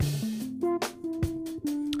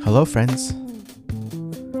Hello, friends.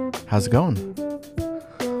 How's it going?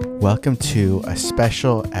 Welcome to a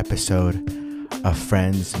special episode of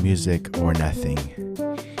Friends, Music, or Nothing.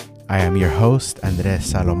 I am your host, Andres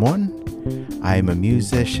Salomon. I am a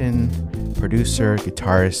musician, producer,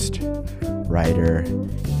 guitarist, writer,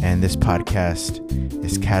 and this podcast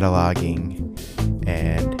is cataloging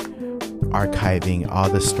and archiving all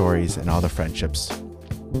the stories and all the friendships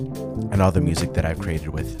and all the music that I've created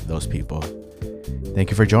with those people. Thank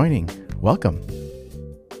you for joining. Welcome.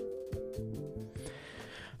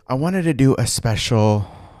 I wanted to do a special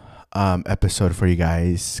episode for you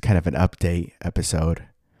guys, kind of an update episode.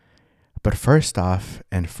 But first off,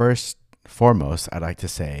 and first foremost, I'd like to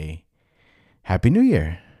say Happy New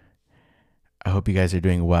Year. I hope you guys are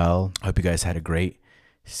doing well. I hope you guys had a great,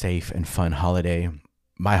 safe, and fun holiday.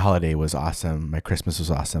 My holiday was awesome. My Christmas was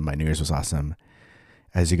awesome. My New Year's was awesome.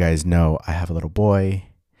 As you guys know, I have a little boy.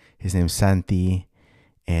 His name's Santi.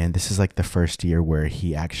 And this is like the first year where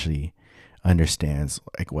he actually understands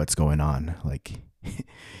like what's going on. Like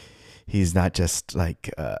he's not just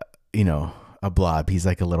like, a blob. He's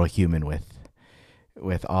like a little human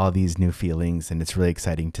with all these new feelings. And it's really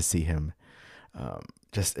exciting to see him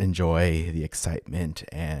just enjoy the excitement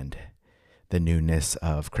and the newness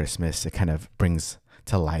of Christmas. It kind of brings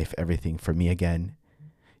to life everything for me again.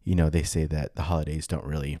 You know, they say that the holidays don't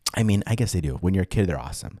really, I guess they do. When you're a kid, they're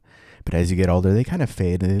awesome. But as you get older, they kind of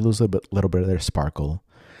fade and they lose a little bit of their sparkle.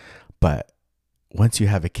 But once you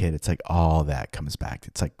have a kid, it's like all that comes back.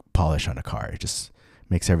 It's like polish on a car. It just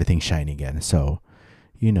makes everything shiny again. So,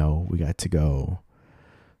 we got to go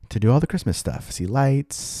to do all the Christmas stuff. See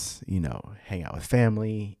lights, hang out with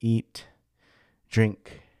family, eat,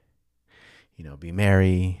 drink, be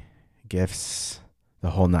merry, gifts, the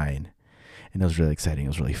whole nine. And it was really exciting. It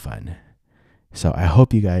was really fun. So I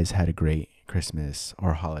hope you guys had a great Christmas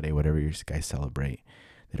or holiday, whatever you guys celebrate,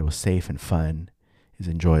 that it was safe and fun, is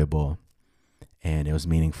enjoyable, and it was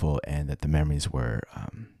meaningful, and that the memories were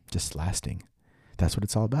just lasting. That's what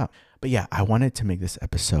it's all about. But yeah, I wanted to make this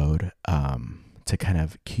episode to kind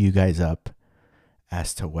of cue you guys up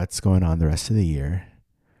as to what's going on the rest of the year,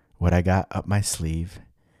 what I got up my sleeve,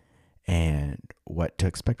 and what to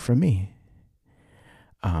expect from me.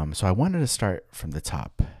 So I wanted to start from the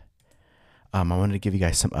top. I wanted to give you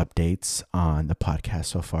guys some updates on the podcast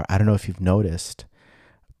so far. I don't know if you've noticed,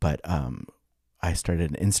 but I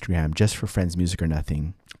started an Instagram just for Friends, Music, or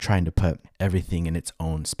Nothing, trying to put everything in its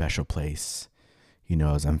own special place,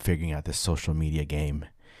 as I'm figuring out this social media game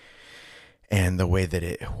and the way that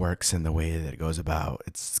it works and the way that it goes about.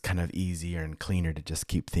 It's kind of easier and cleaner to just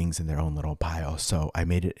keep things in their own little pile. So I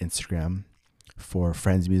made an Instagram for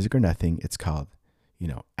Friends, Music, or Nothing. It's called,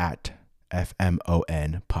 at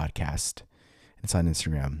FMON podcast. It's on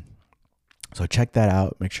Instagram. So check that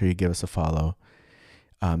out. Make sure you give us a follow.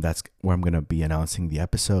 That's where I'm going to be announcing the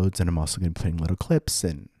episodes. And I'm also going to be putting little clips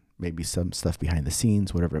and maybe some stuff behind the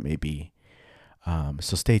scenes, whatever it may be.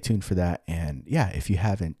 So stay tuned for that. And yeah, if you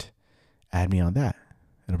haven't, add me on that.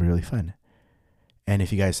 It'll be really fun. And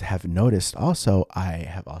if you guys have noticed also, I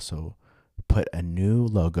have also put a new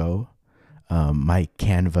logo. My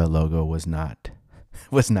Canva logo was not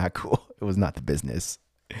cool. It was not the business.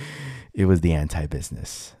 It was the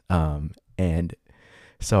anti-business. And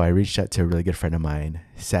so I reached out to a really good friend of mine,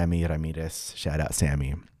 Sammy Ramirez. Shout out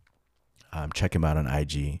Sammy. Check him out on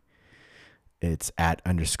IG. It's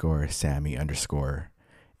 @_Sammy_.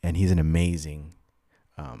 And he's an amazing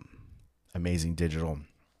digital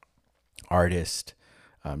artist,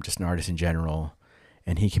 just an artist in general.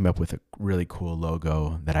 And he came up with a really cool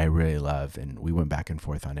logo that I really love. And we went back and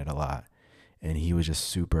forth on it a lot. And he was just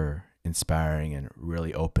super inspiring and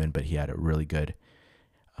really open, but he had a really good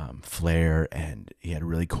flair and he had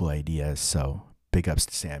really cool ideas. So big ups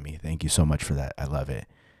to Sammy. Thank you so much for that. I love it.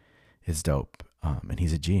 It's dope. And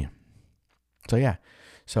he's a G. So yeah.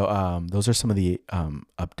 So those are some of the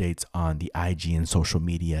updates on the IG and social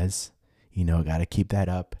medias. Got to keep that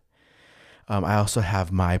up. I also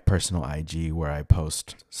have my personal IG where I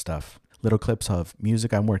post stuff, little clips of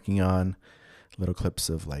music I'm working on, little clips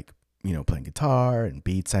of like, playing guitar and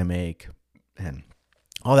beats I make and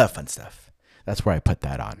all that fun stuff. That's where I put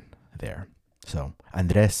that on there. So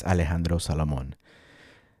Andres Alejandro Salomon.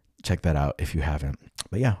 Check that out if you haven't.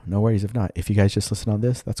 But yeah, no worries if not. If you guys just listen on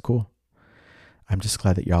this, that's cool. I'm just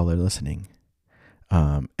glad that y'all are listening.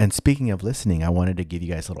 And speaking of listening, I wanted to give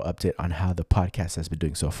you guys a little update on how the podcast has been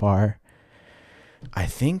doing so far. I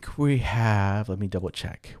think we have, let me double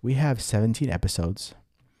check. We have 17 episodes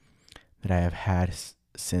that I have had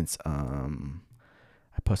since I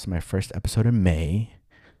posted my first episode in May.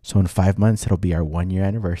 So in 5 months, it'll be our 1 year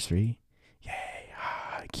anniversary. Yay.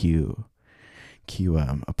 Cue cue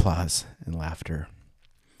applause and laughter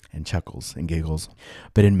and chuckles and giggles.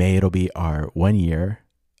 But in May, it'll be our 1 year,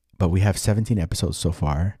 but we have 17 episodes so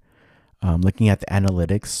far. Looking at the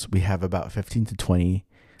analytics, we have about 15 to 20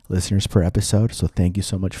 listeners per episode. So thank you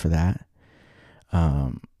so much for that.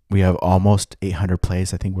 We have almost 800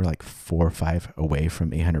 plays. I think we're like 4 or 5 away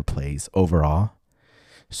from 800 plays overall.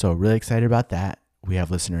 So really excited about that. We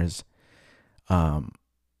have listeners,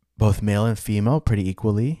 both male and female, pretty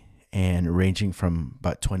equally, and ranging from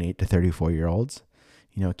about 28 to 34-year-olds.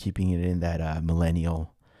 You know, keeping it in that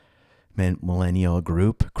millennial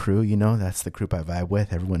crew. You know, that's the group I vibe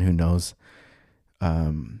with. Everyone who knows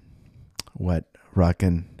what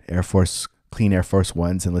rocking clean Air Force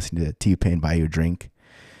Ones and listening to T-Pain buy you a drink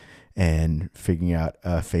and figuring out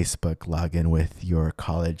a Facebook login with your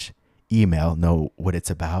college email know what it's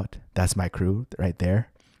about. That's my crew right there.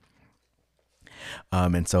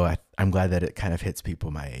 And so I'm glad that it kind of hits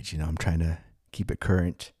people my age. You know, I'm trying to keep it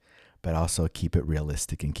current, but also keep it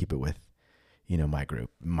realistic and keep it with, you know, my group,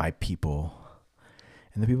 my people,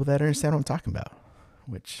 and the people that understand what I'm talking about,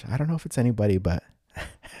 which I don't know if it's anybody, but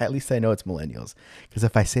at least I know it's millennials. Because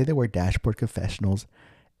if I say that we're dashboard confessionals,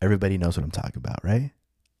 everybody knows what I'm talking about, right?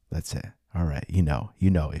 That's it. All right. You know,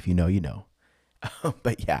 if you know, you know.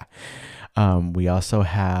 But yeah, we also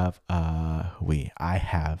have, I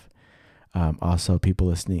have also people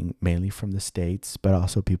listening mainly from the States, but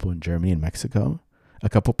also people in Germany and Mexico, a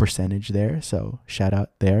couple percentage there. So shout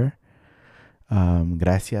out there.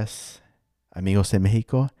 Gracias, amigos de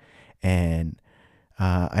Mexico. And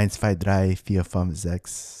 1, 2, 3, 4, 5,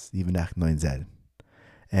 6, 7, 8, 9, 10.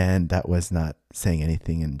 And that was not saying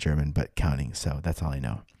anything in German, but counting. So that's all I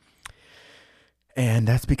know. And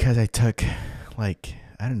that's because I took like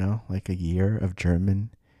a year of German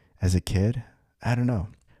as a kid. I don't know.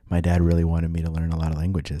 My dad really wanted me to learn a lot of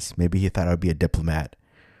languages. Maybe he thought I would be a diplomat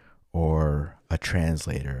or a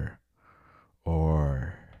translator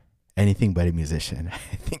or anything but a musician.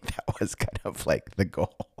 I think that was kind of like the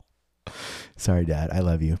goal. Sorry, Dad. I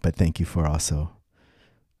love you, but thank you for also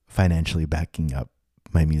financially backing up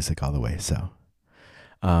my music all the way. So,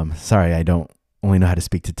 sorry, I don't only know how to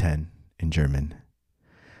speak to 10 in German.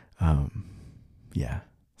 Yeah.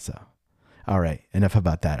 So, all right. Enough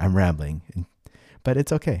about that. I'm rambling, but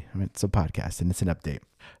it's okay. I mean, it's a podcast and it's an update.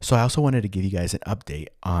 So I also wanted to give you guys an update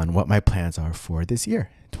on what my plans are for this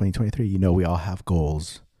year, 2023. You know, we all have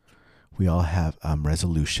goals. We all have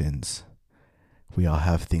resolutions. We all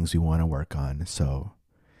have things we want to work on. So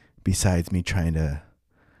besides me trying to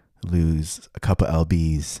lose a couple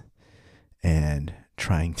lbs and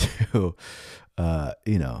trying to,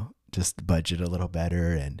 just budget a little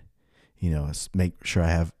better and, make sure I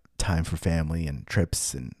have time for family and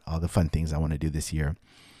trips and all the fun things I want to do this year,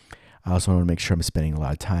 I also want to make sure I'm spending a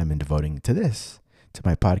lot of time and devoting to this, to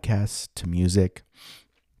my podcast, to music,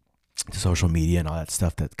 to social media and all that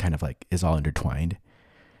stuff that kind of like is all intertwined.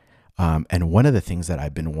 And one of the things that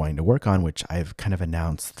I've been wanting to work on, which I've kind of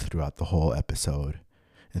announced throughout the whole episode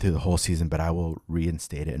and through the whole season, but I will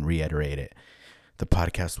reinstate it and reiterate it. The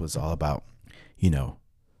podcast was all about,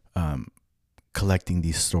 collecting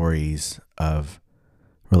these stories of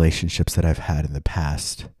relationships that I've had in the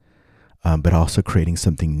past, but also creating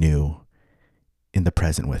something new in the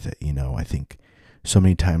present with it. I think so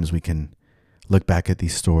many times we can look back at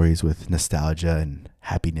these stories with nostalgia and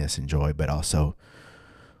happiness and joy, but also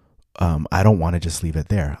I don't want to just leave it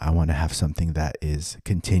there. I want to have something that is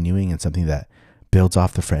continuing and something that builds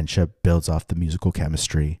off the friendship, builds off the musical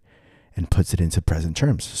chemistry, and puts it into present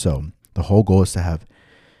terms. So the whole goal is to have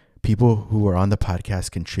people who are on the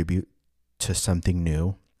podcast contribute to something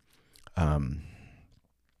new. And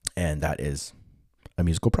that is a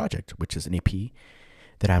musical project, which is an EP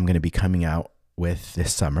that I'm going to be coming out with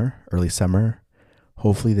this summer, early summer.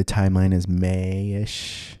 Hopefully the timeline is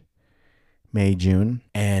May-ish, May, June.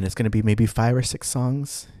 And it's going to be maybe 5 or 6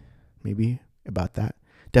 songs, maybe about that.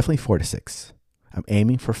 Definitely 4 to 6. I'm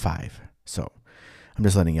aiming for 5. So I'm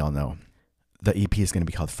just letting y'all know. The EP is going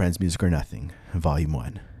to be called Friends, Music, or Nothing, Volume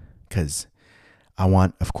 1. Because I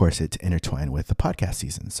want, of course, it to intertwine with the podcast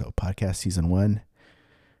season. So podcast season 1,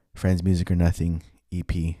 Friends, Music, or Nothing,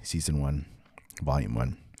 EP season 1, Volume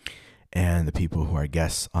 1. And the people who are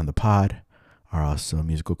guests on the pod are also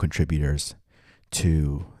musical contributors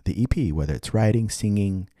to the EP, whether it's writing,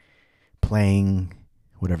 singing, playing,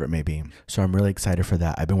 whatever it may be. So I'm really excited for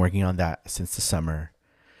that. I've been working on that since the summer.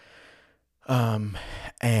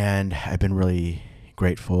 And I've been really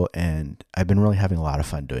grateful and I've been really having a lot of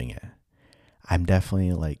fun doing it. I'm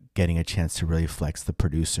definitely like getting a chance to really flex the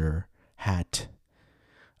producer hat.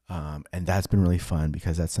 And that's been really fun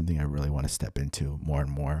because that's something I really want to step into more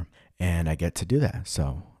and more. And I get to do that.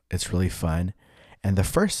 So it's really fun. And the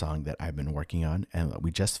first song that I've been working on and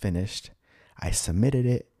we just finished, I submitted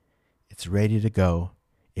it. It's ready to go.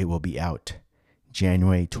 It will be out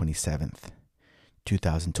January 27th,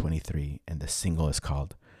 2023. And the single is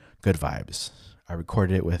called Good Vibes. I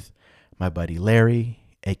recorded it with my buddy Larry,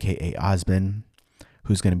 aka Osman,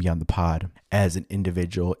 who's going to be on the pod as an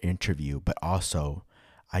individual interview. But also,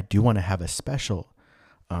 I do want to have a special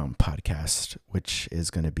podcast, which is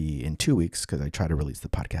going to be in 2 weeks because I try to release the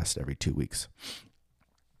podcast every 2 weeks.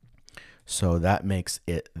 So that makes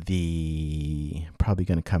it probably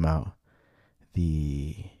going to come out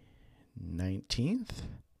the 19th.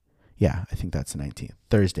 Yeah, I think that's the 19th,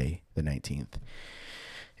 Thursday, the 19th.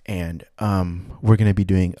 And we're going to be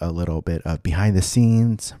doing a little bit of behind the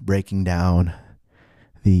scenes, breaking down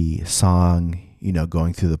the song,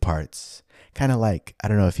 going through the parts. Kind of like, I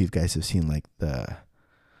don't know if you guys have seen like the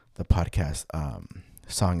podcast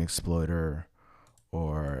Song Exploder,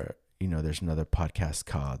 or there's another podcast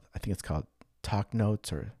called, I think it's called Talk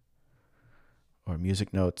Notes or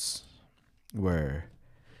Music Notes, where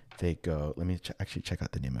they go, let me actually check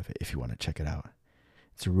out the name of it if you want to check it out.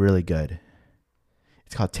 It's really good.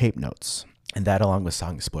 It's called Tape Notes. And that, along with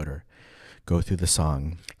Song Exploder, go through the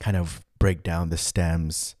song, kind of break down the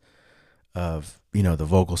stems of, the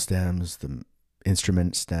vocal stems, the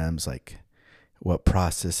instrument stems, like what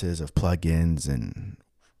processes of plugins and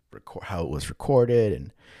how it was recorded,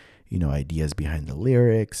 and ideas behind the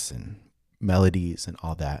lyrics and melodies and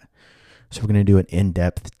all that. So we're going to do an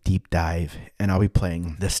in-depth deep dive, and I'll be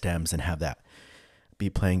playing the stems and have that be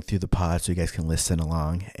playing through the pod so you guys can listen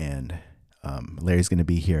along. And Larry's going to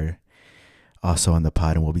be here also on the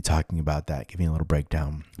pod, and we'll be talking about that, giving a little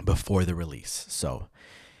breakdown before the release. So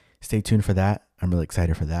stay tuned for that. I'm really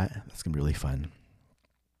excited for that. That's going to be really fun.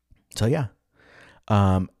 So yeah.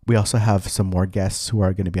 We also have some more guests who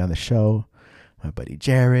are going to be on the show. My buddy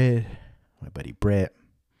Jared, my buddy Britt,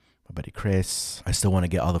 my buddy Chris. I still want to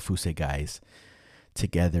get all the Fuse guys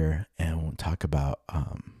together and we'll talk about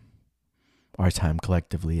our time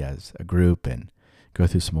collectively as a group and go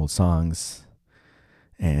through some old songs.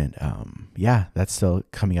 And yeah, that's still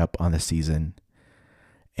coming up on the season.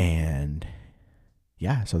 And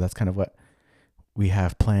yeah, so that's kind of what we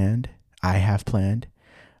have planned. I have planned.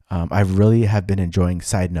 I really have been enjoying,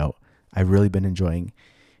 side note, I've really been enjoying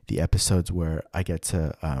the episodes where I get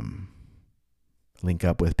to link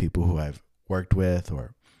up with people who I've worked with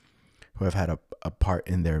or who have had a part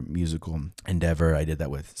in their musical endeavor. I did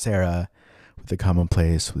that with Sarah, with The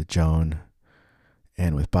Commonplace, with Joan,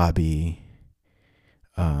 and with Bobby,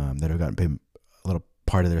 that have gotten a little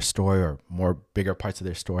part of their story or more bigger parts of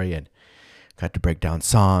their story, and got to break down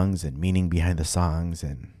songs and meaning behind the songs.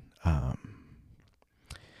 And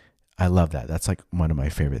I love that. That's like one of my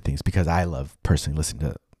favorite things because I love personally listening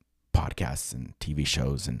to podcasts and TV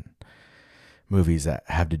shows and movies that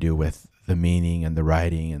have to do with the meaning and the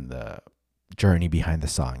writing and the journey behind the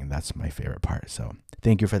song. And that's my favorite part. So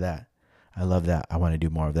thank you for that. I love that. I want to do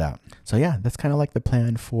more of that. So yeah, that's kind of like the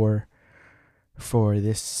plan for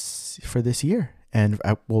this year. And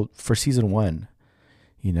for season 1,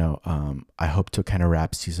 I hope to kind of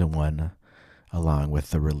wrap season 1 along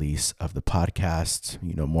with the release of the podcast,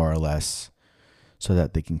 more or less, so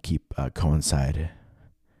that they can keep coincide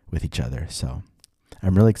with each other. So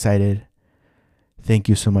I'm really excited. Thank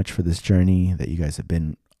you so much for this journey that you guys have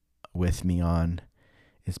been with me on.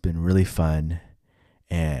 It's been really fun.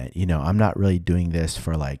 And, I'm not really doing this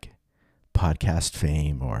for like podcast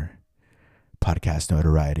fame or podcast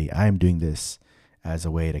notoriety. I'm doing this as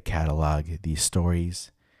a way to catalog these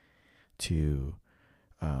stories, to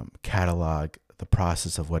catalog the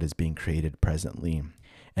process of what is being created presently.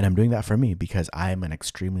 And I'm doing that for me because I'm an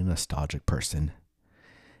extremely nostalgic person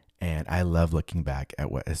and I love looking back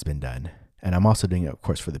at what has been done. And I'm also doing it, of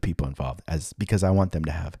course, for the people involved, because I want them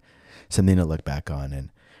to have something to look back on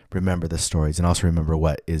and remember the stories, and also remember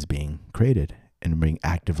what is being created and being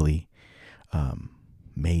actively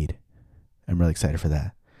made. I'm really excited for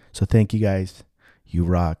that. So thank you guys. You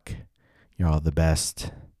rock. You're all the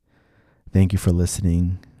best. Thank you for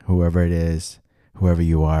listening, whoever it is, whoever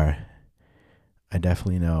you are. I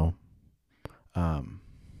definitely know a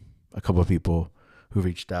couple of people who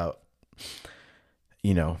reached out,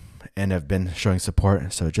 and have been showing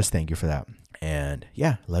support. So just thank you for that. And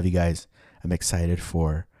yeah, love you guys. I'm excited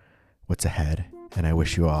for what's ahead, and I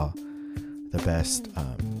wish you all the best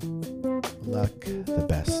luck, the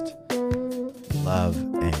best love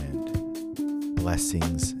and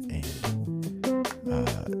blessings, and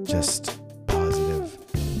just positive,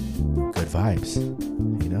 good vibes,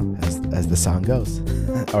 as the song goes,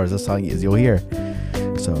 or as the song is, you'll hear.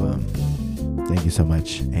 So thank you so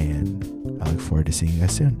much, and I look forward to seeing you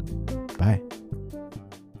guys soon. Bye.